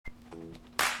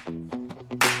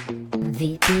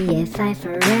VPFI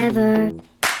forever.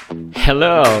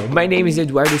 Hello, my name is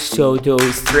Eduardo Soto,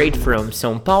 straight from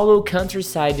São Paulo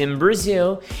countryside in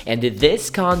Brazil, and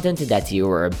this content that you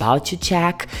are about to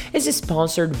check is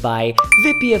sponsored by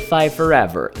VPFI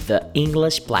Forever, the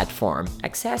English platform.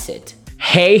 Access it.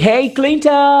 Hey,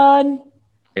 Clinton!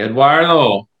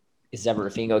 Eduardo, Is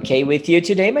everything okay with you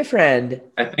today, my friend?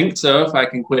 I think so. If I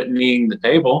can quit kneeing the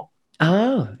table.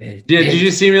 Oh, Did you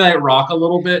see me like rock a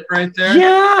little bit right there?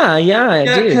 Yeah, I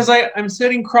Yeah, do. because I'm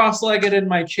sitting cross-legged in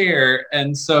my chair,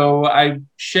 and so I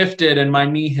shifted and my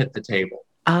knee hit the table.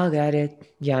 Oh, got it.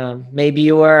 Yeah, maybe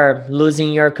you are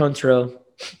losing your control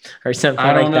or something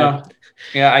I like don't know. that.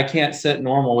 Yeah, I can't sit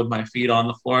normal with my feet on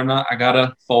the floor. Not, I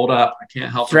gotta fold up. I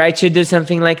can't help it. Try to do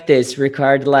something like this.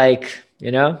 Record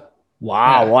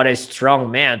wow, Yeah. what a strong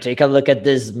man. Take a look at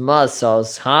these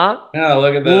muscles, huh? Yeah,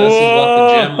 look at this. This is what the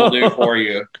gym will do for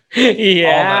you. All that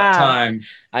Yeah. time.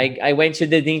 I went to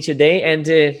the gym today and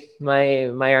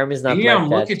my arm is not like Damn,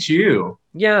 that. look at you.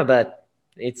 Yeah, but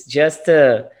it's just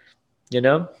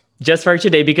just for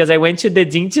today because I went to the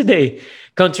gym today.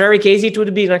 Contrary case, it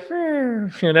would be like down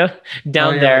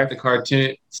Oh, yeah, there. like the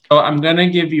cartoon. So I'm gonna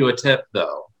give you a tip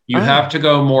though. You Oh. have to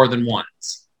go more than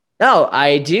once. Oh,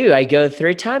 I do. I go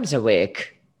 3 times a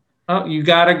week. Oh, you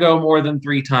gotta go more than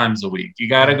 3 times a week. You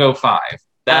gotta go 5.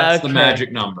 That's the Okay.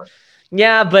 magic number.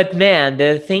 Yeah, but man,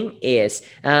 the thing is,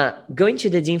 going to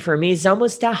the gym for me is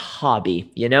almost a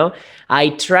hobby, I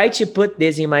try to put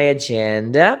this in my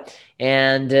agenda,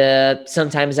 and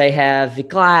sometimes I have a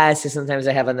class, sometimes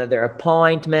I have another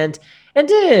appointment, and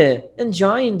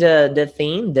enjoying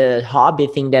the hobby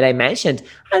thing that I mentioned.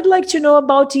 I'd like to know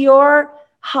about your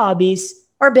hobbies,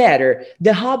 or better,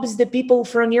 the hobbies the people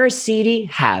from your city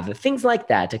have, things like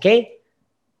that, okay?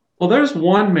 Well, there's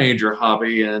one major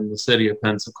hobby in the city of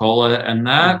Pensacola, and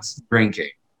that's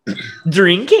drinking.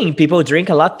 Drinking, people drink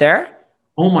a lot there.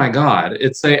 Oh my God.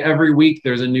 It's like every week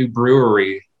there's a new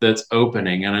brewery that's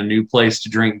opening and a new place to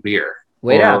drink beer.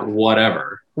 Wait or up.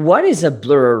 whatever. What is a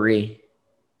brewery?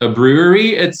 A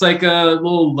brewery, it's like a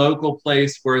little local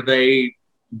place where they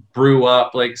brew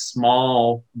up like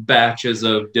small batches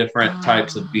of different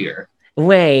types of beer.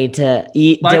 Wait, Like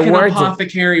the an word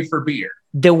apothecary for beer.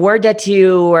 the word that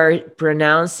you are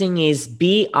pronouncing is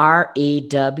Brewery.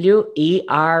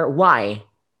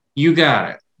 You got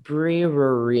it.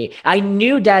 Brewery. I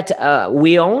knew that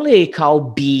we only call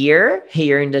beer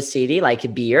here in the city,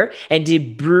 like beer, and the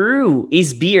brew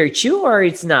is beer too, or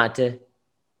it's not?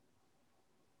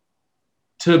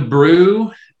 To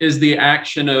brew is the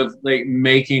action of like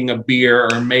making a beer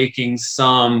or making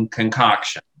some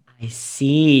concoction. I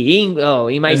see. In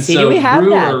my And city so we have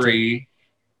brewery.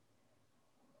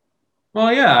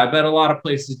 Well, yeah, I bet a lot of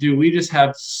places do. We just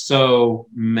have so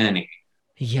many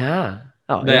that. Yeah.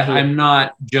 Oh, that I'm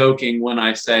not joking when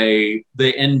I say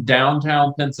that in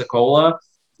downtown Pensacola,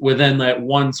 within that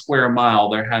 1 square mile,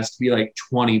 there has to be like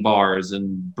 20 bars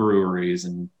and breweries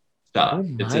and stuff.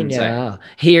 Oh It's my insane. no.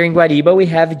 Here in Guariba, we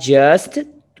have just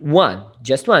one.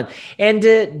 And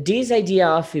this idea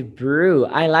of a brew,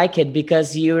 I like it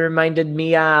because you reminded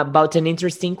me about an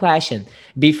interesting question.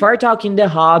 Before talking the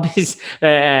hobbies,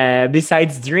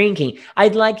 besides drinking,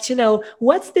 I'd like to know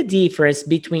what's the difference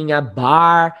between a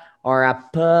bar or a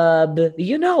pub?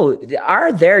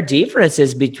 Are there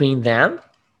differences between them?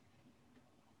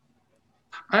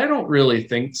 I don't really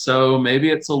think so. Maybe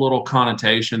it's a little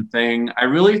connotation thing. I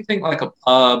really think like a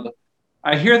pub,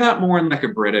 I hear that more in like a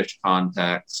British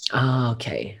context. Oh,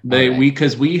 okay.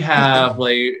 Because we have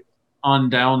like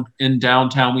in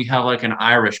downtown we have like an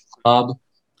Irish pub,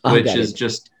 which got is it.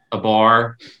 just a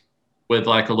bar with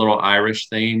like a little Irish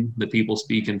theme that people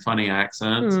speak in funny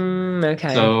accents.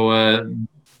 Okay. So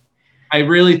I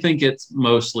really think it's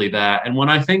mostly that. And when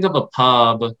I think of a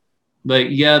pub, like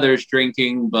yeah, there's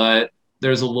drinking, but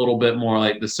there's a little bit more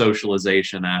like the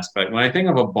socialization aspect. When I think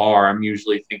of a bar, I'm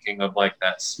usually thinking of like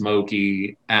that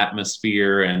smoky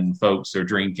atmosphere and folks are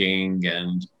drinking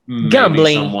and maybe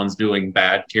Gambling. someone's doing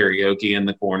bad karaoke in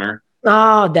the corner.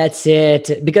 Oh, that's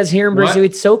it. Because here in Brazil,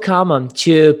 it's so common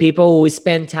to people who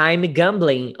spend time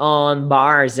gambling on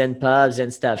bars and pubs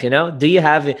and stuff, Do you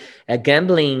have a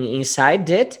gambling inside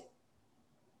it?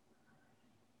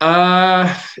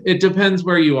 It depends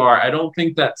where you are. I don't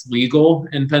think that's legal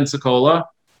in Pensacola.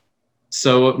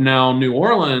 So now New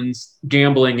Orleans,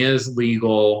 gambling is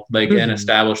legal, like in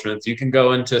establishments. You can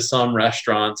go into some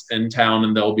restaurants in town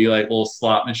and there'll be like little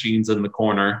slot machines in the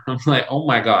corner. I'm like, oh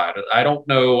my God, I don't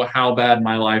know how bad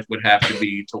my life would have to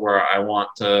be to where I want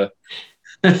to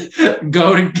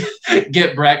go to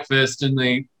get breakfast and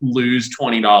they lose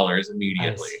 $20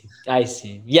 immediately. I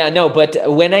see. Yeah, no, but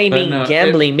when I But mean no,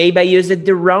 gambling, maybe I used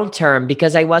the wrong term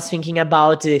because I was thinking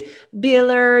about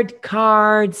billiard,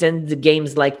 cards, and the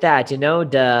games like that,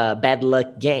 the bad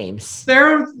luck games.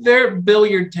 there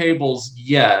billiard tables,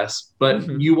 yes, but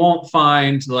Hmm. you won't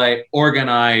find like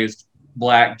organized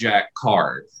blackjack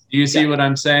cards. Do you Yeah, see what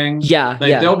I'm saying? yeah, Like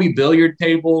yeah. there'll be billiard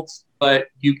tables, but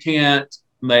you can't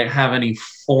like have any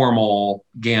formal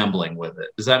gambling with it.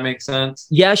 Does that make sense?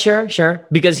 Yeah, sure, sure.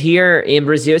 Because here in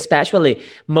Brazil, especially,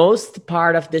 most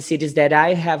part of the cities that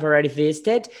I have already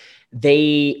visited,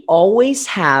 they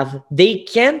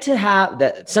can't have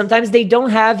that. Sometimes they don't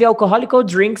have alcoholic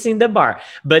drinks in the bar,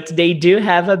 but they do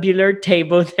have a billiard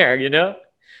table there.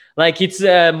 Like it's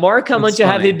more common That's to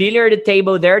have a funny. billiard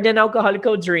table there than alcoholic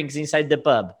drinks inside the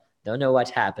pub. Don't know what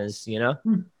happens.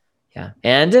 Hmm, Yeah.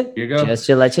 And here you go. just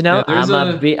to let you Yeah, know, there's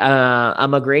a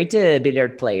I'm a great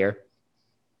billiard player.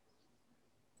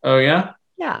 oh yeah.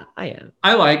 Yeah, I am.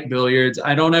 I like billiards.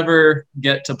 I don't ever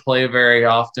get to play very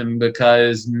often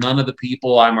because none of the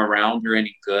people I'm around are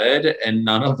any good, and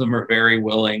none of them are very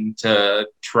willing to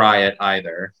try it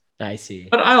either. I see.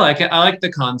 But I like it. I like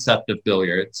the concept of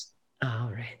billiards. All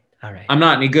right. All right. I'm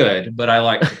not any good, but I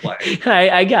like to play.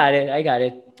 I got it. I got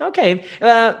it. Okay.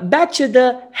 Back to the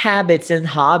habits and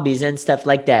hobbies and stuff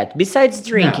like that. Besides Yeah.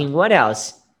 drinking, what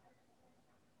else?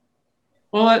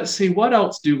 Well, let's see. What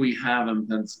else do we have in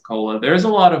Pensacola? There's a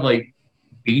lot of like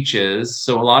beaches.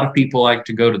 So a lot of people like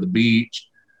to go to the beach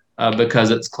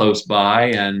because it's close by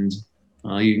and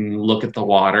you can look at the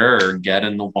water or get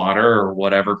in the water or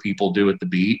whatever people do at the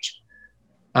beach.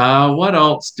 What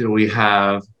else do we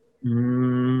have?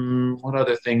 What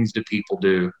other things do people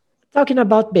do? Talking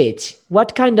about beach,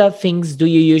 what kind of things do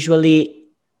you usually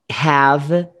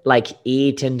have, like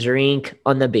eat and drink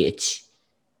on the beach?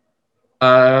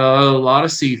 A lot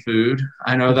of seafood.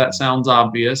 I know that Mhm. sounds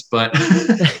obvious, but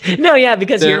No, yeah,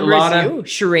 because here a in lot of Brazil,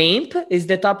 shrimp is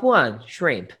the top one.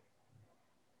 Shrimp.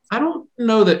 I don't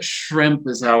know that shrimp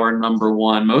is our number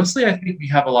one. Mostly, I think we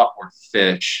have a lot more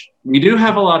fish. We do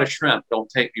have a lot of shrimp, don't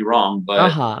take me wrong, Uh but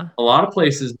huh. a lot of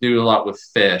places do a lot with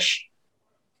fish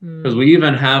because we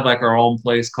even have like our own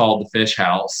place called the Fish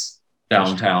House Fish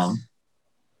downtown. house.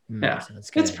 Yeah, Sounds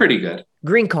it's good. pretty good.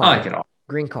 Green I like corn. it all.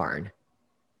 Green corn.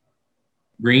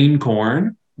 Green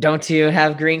corn? Don't you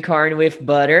have green corn with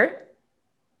butter?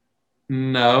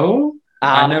 No,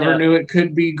 I Oh never no. knew it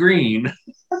could be green.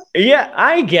 Yeah,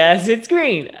 I guess it's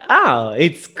green. Oh,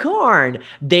 it's corn.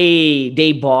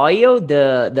 They boil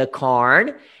the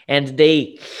corn and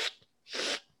they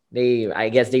I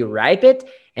guess they ripe it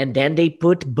and then they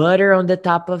put butter on the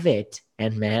top of it.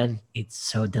 And man, it's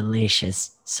so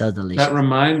delicious. So That delicious.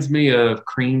 reminds me of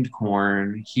creamed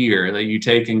corn here that you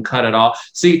take and cut it off.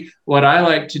 See, what I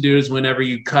like to do is whenever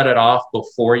you cut it off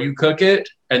before you cook it,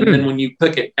 and then Mm. when you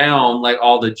cook it down, like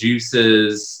all the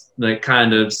juices like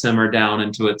kind of simmer down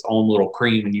into its own little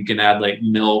cream, and you can add like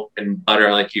milk and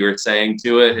butter, like you were saying,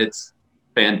 to it. It's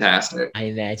fantastic. I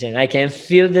imagine. I can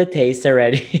feel the taste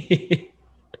already.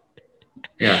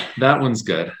 Yeah, that one's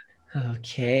good.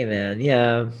 Okay, man.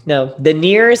 Yeah. No, the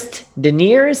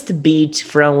nearest beach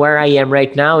from where I am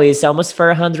right now is almost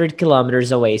 400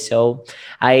 kilometers away. So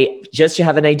I just to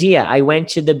have an idea, I went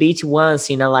to the beach once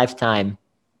in a lifetime.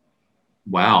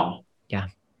 Wow. Yeah. Yeah,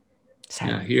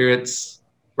 Sad. here it's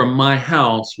from my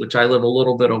house, which I live a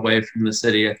little bit away from the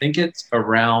city. I think it's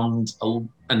around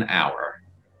an hour,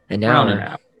 An around an hour.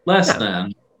 hour, less Yeah.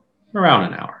 than around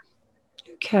an hour,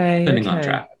 Okay, depending on okay.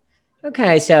 traffic.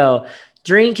 Okay, so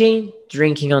drinking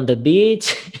on the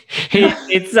beach.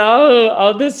 It's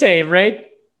all the same, right?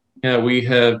 Yeah, we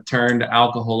have turned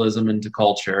alcoholism into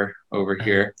culture over Uh,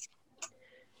 here.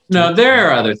 No, do there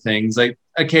are other things. Like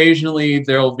occasionally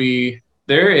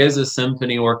there is a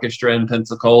symphony orchestra in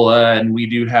Pensacola, and we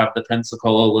do have the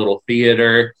Pensacola Little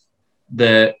Theater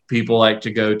that people like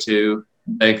to go to,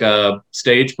 like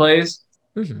stage plays.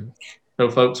 Mhm. So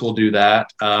folks will do that.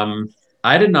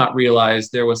 I did not realize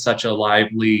there was such a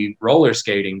lively roller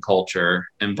skating culture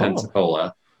in Oh.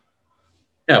 Pensacola.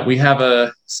 Yeah, we have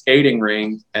a skating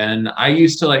rink, and I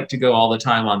used to like to go all the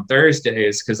time on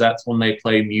Thursdays because that's when they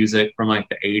play music from like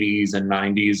the 80s and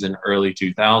 90s and early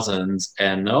 2000s.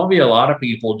 And there'll be a lot of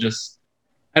people just,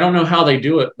 I don't know how they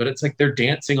do it, but it's like they're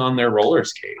dancing on their roller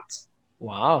skates.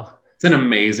 Wow. It's an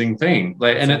amazing thing.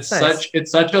 Like, That and sounds nice.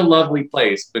 it's such a lovely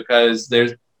place because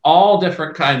there's all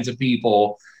different kinds of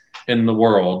people in the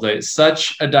world. It's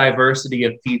such a diversity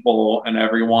of people, and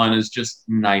everyone is just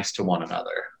nice to one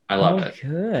another. I love Oh, it.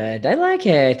 good. I like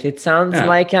it. It sounds Yeah.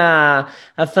 like a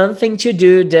fun thing to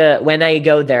do when I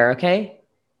go there, okay?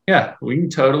 Yeah, we can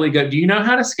totally go. Do you know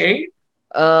how to skate?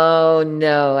 Oh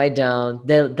no, I don't.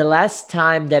 The last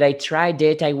time that I tried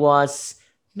it, I was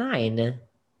 9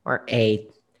 or 8.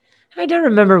 I don't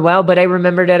remember well, but I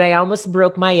remember that I almost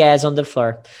broke my ass on the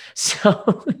floor.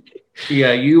 So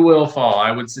Yeah, you will fall.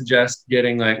 I would suggest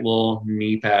getting like little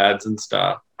knee pads and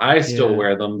stuff. I still yeah.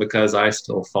 wear them because I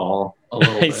still fall a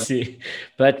little I bit. see.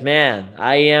 But man,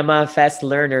 I am a fast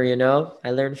learner, you know?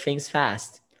 I learn things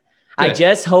fast. I Good.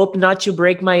 just hope not to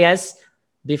break my ass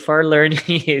before learning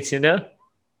it, you know?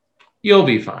 You'll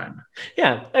be fine.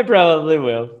 Yeah, I probably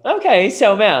will. Okay,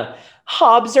 so man,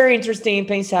 hobbies are interesting.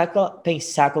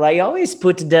 Pensacula. I always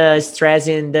put the stress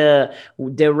in the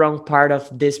wrong part of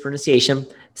this pronunciation.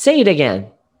 Say it again.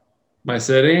 My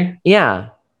city, Yeah,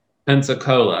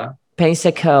 Pensacola.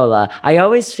 Pensacola. I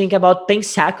always think about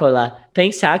Pensacola.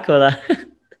 Pensacola.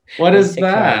 What is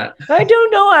Pensacola. that? I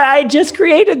don't know. I just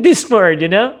created this word, you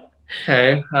know?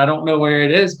 Okay, I don't know where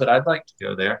it is, but I'd like to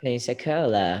go there.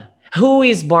 Pensacola. Who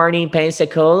is born in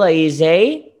Pensacola is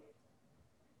a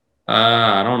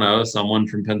I don't know, someone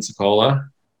from Pensacola.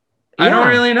 I don't yeah.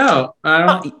 really know. I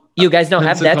Oh, don't. you guys don't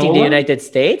have that in the Pensacola? United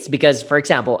States? Because, for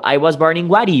example, I was born in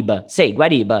Guariba. Say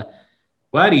Guariba.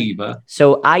 Guariba.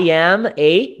 So I am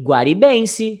a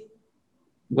Guaribense.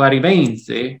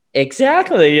 Guaribense.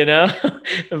 Exactly, you know?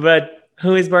 But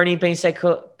who is born in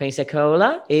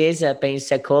Pensacola is a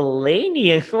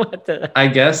Pensacolanian. What the? I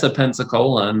guess a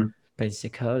Pensacola'n.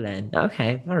 Pensacolan.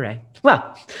 Okay, all right.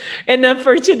 Well, enough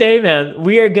for today, man.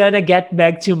 We are gonna get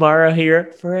back tomorrow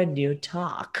here for a new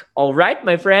talk. All right,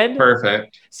 my friend?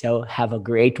 Perfect. So have a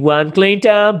great one,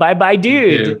 Clinton. Bye bye, You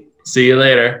dude. too. See you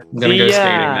later. I'm gonna See go ya.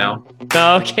 skating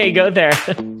now. Okay, go there.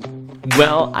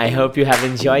 Well, I hope you have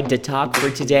enjoyed the talk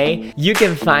for today. You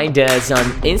can find us on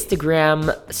Instagram,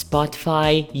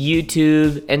 Spotify,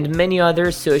 YouTube, and many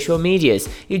other social medias.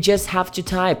 You just have to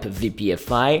type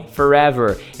VPFI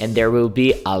forever, and there will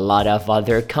be a lot of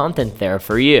other content there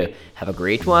for you. Have a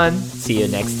great one. See you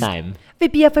next time.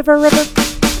 VPFI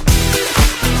forever.